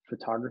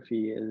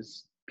photography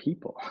is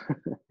people.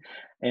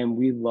 And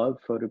we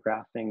love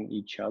photographing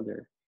each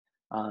other.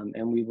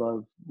 And we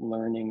love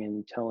learning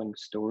and telling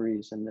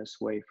stories in this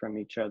way from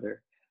each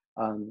other.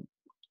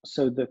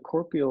 So the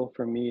corporeal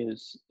for me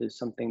is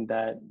something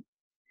that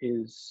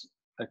is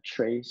a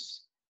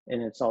trace,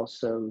 and it's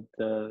also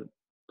the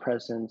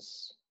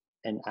presence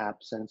and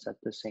absence at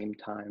the same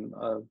time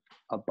of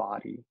a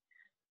body.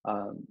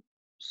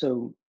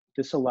 So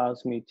this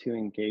allows me to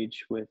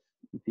engage with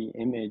the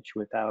image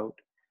without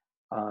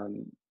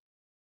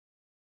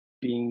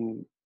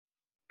being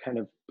kind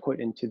of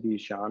put into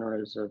these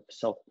genres of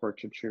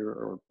self-portraiture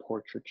or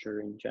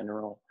portraiture in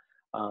general.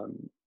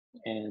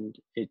 And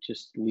it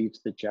just leaves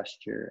the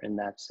gesture and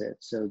that's it.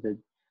 So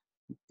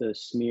the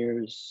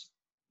smears,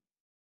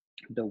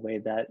 the way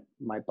that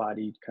my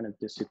body kind of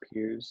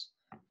disappears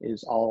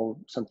is all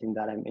something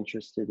that I'm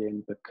interested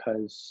in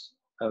because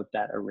of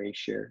that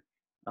erasure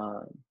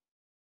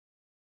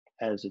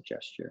as a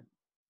gesture.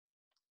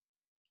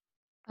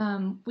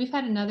 We've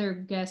had another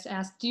guest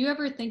ask, do you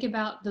ever think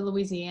about the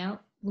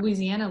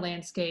Louisiana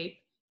landscape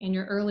and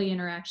your early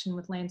interaction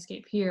with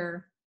landscape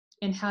here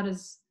and how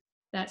does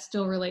that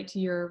still relate to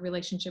your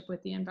relationship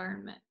with the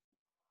environment?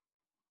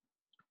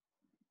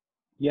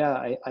 Yeah,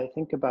 I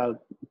think about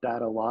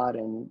that a lot.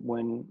 And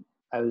when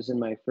I was in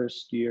my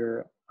first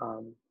year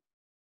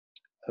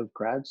of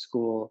grad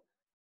school,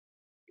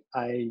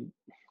 I,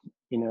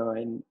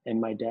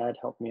 and my dad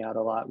helped me out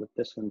a lot with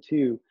this one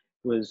too,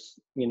 was,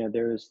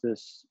 there was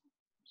this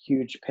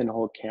huge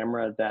pinhole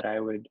camera that I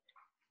would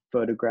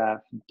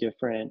photograph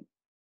different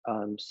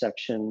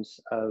sections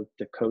of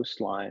the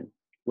coastline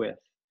with.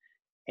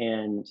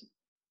 And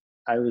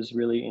I was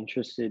really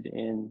interested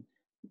in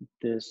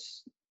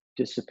this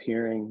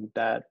disappearing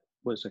that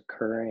was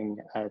occurring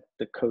at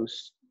the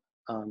coast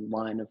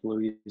line of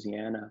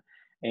Louisiana.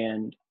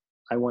 And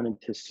I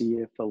wanted to see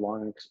if a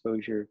long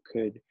exposure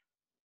could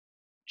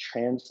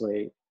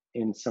translate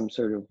in some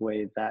sort of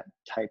way that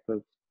type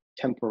of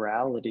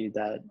temporality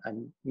that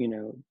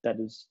that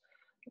is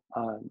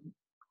um,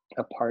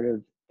 a part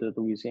of the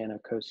Louisiana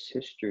coast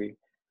history.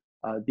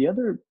 The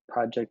other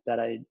project that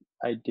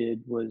I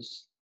did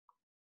was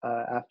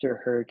after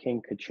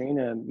Hurricane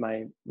Katrina.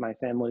 My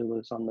family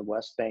lives on the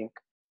West Bank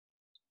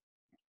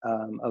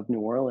of New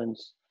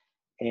Orleans,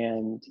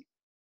 and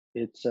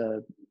it's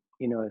a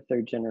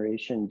third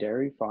generation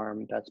dairy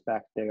farm that's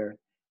back there,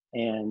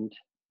 and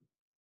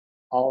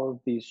all of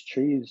these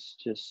trees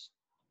just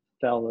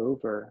fell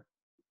over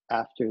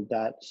after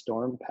that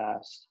storm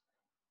passed.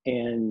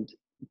 And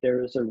there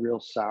was a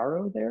real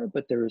sorrow there,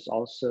 but there was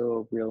also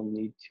a real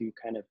need to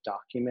kind of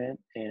document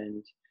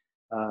and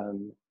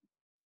um,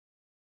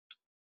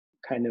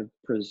 kind of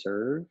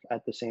preserve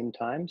at the same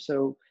time.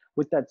 So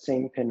with that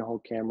same pinhole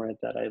camera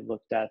that I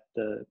looked at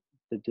the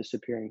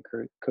disappearing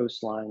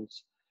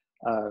coastlines,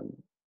 um,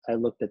 I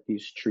looked at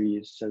these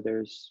trees. So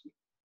there's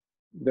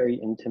very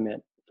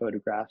intimate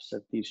photographs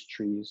of these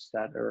trees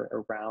that are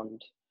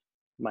around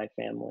my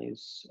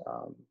family's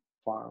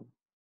farm.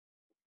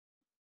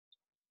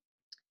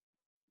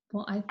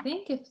 Well, I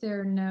think if there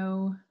are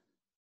no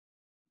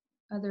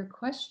other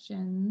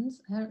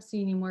questions, I don't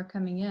see any more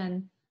coming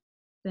in,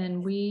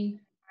 then we...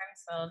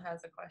 Armsfeld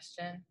has a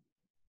question.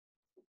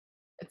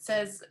 It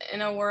says,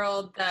 in a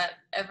world that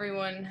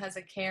everyone has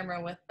a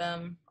camera with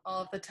them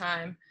all of the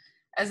time,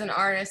 as an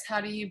artist, how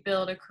do you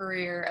build a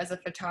career as a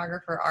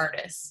photographer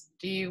artist?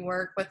 Do you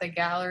work with a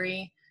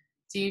gallery?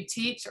 Do you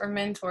teach or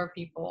mentor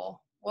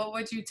people? What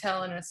would you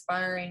tell an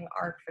aspiring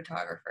art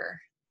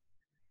photographer?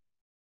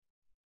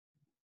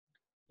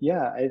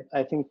 Yeah,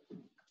 I think,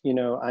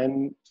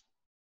 I'm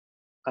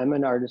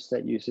an artist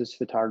that uses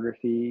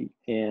photography,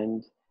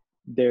 and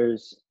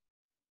there's,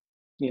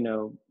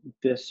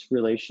 this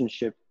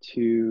relationship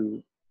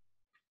to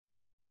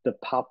the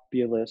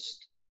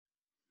populist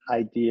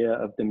idea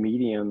of the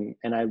medium.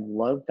 And I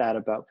love that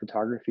about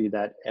photography,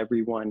 that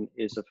everyone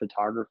is a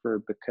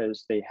photographer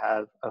because they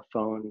have a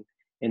phone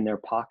in their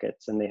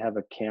pockets and they have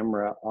a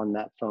camera on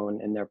that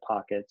phone in their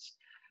pockets.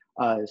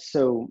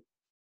 So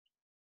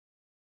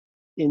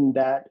in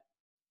that,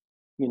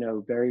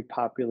 very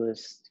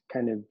populist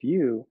kind of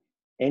view,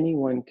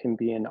 anyone can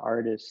be an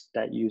artist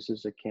that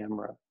uses a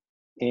camera.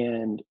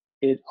 And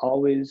it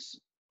always,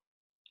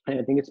 and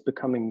I think it's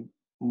becoming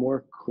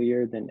more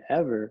clear than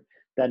ever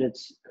that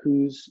it's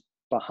who's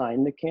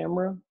behind the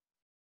camera,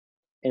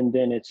 and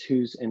then it's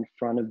who's in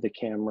front of the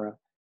camera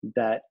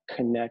that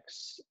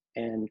connects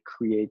and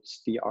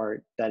creates the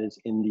art that is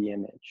in the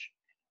image.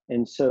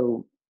 And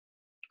so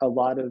a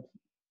lot of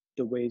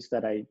the ways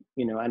that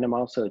and I'm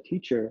also a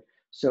teacher,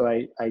 so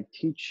I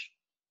teach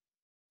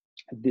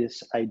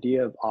this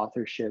idea of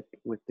authorship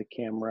with the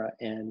camera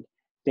and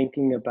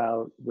thinking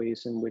about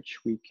ways in which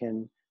we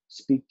can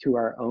speak to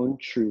our own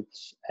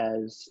truths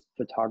as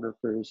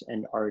photographers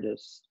and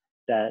artists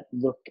that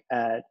look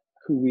at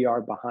who we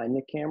are behind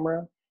the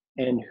camera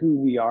and who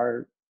we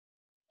are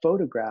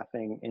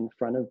photographing in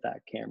front of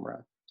that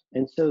camera.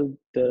 And so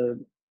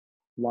the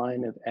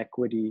line of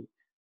equity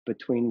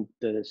between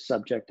the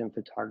subject and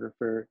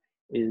photographer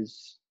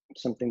is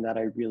something that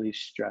I really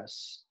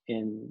stress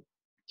in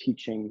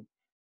teaching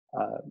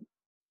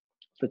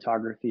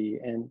photography.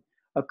 And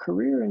a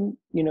career in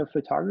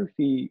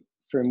photography,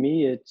 for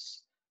me,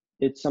 it's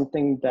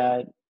something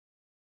that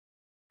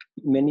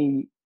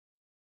many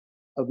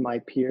of my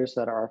peers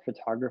that are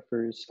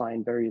photographers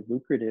find very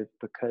lucrative,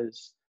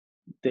 because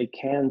they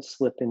can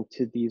slip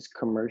into these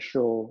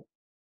commercial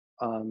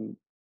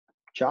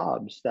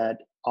jobs that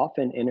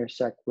often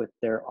intersect with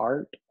their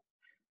art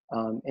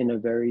in a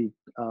very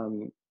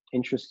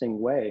interesting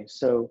way.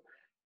 So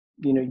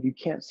you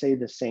can't say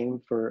the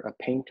same for a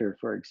painter,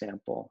 for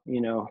example,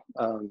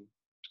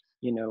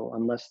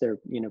 unless they're,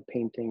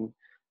 painting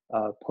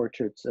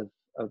portraits of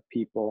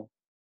people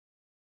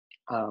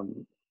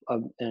and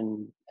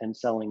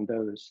selling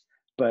those.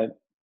 But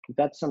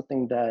that's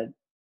something that,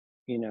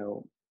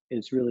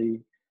 is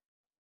really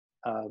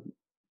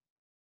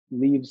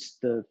leaves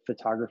the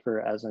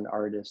photographer as an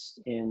artist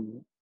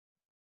in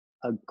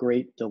a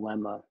great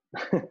dilemma.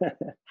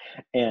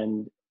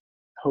 And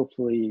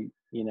hopefully,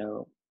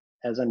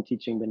 as I'm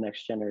teaching the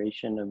next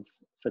generation of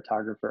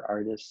photographer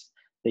artists,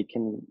 they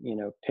can,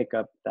 pick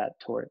up that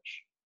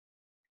torch.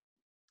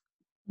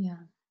 Yeah.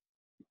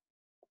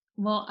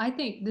 Well, I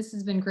think this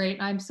has been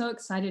great. I'm so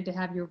excited to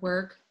have your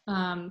work.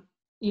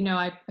 You know,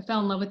 I fell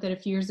in love with it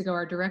a few years ago.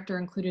 Our director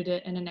included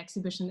it in an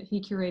exhibition that he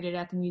curated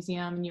at the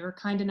museum, and you were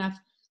kind enough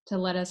to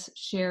let us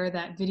share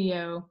that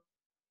video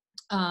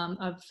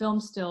of film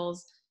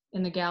stills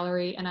in the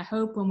gallery. And I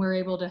hope when we're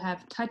able to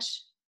have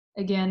touch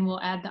again,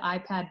 we'll add the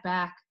iPad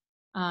back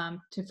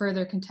to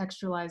further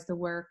contextualize the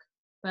work.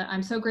 But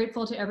I'm so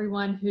grateful to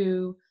everyone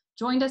who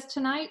joined us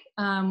tonight.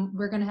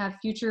 We're going to have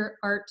future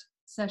art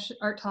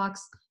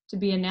talks to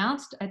be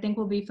announced. I think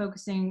we'll be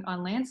focusing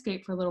on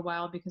landscape for a little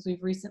while because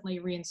we've recently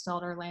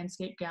reinstalled our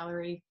landscape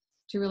gallery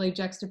to really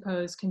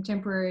juxtapose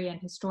contemporary and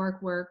historic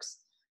works.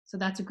 So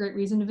that's a great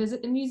reason to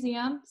visit the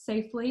museum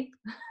safely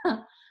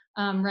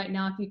right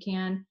now if you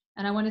can.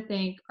 And I want to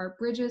thank Art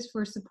Bridges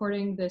for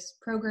supporting this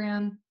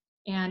program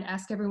and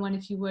ask everyone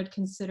if you would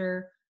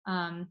consider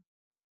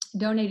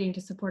donating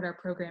to support our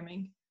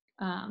programming.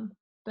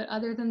 But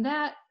other than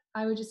that,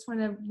 I would just want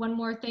to one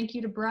more thank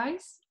you to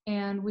Brice,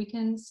 and we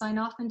can sign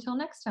off until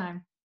next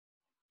time.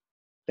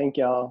 Thank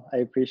y'all. I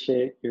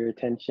appreciate your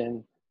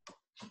attention.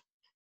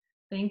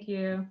 Thank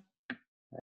you.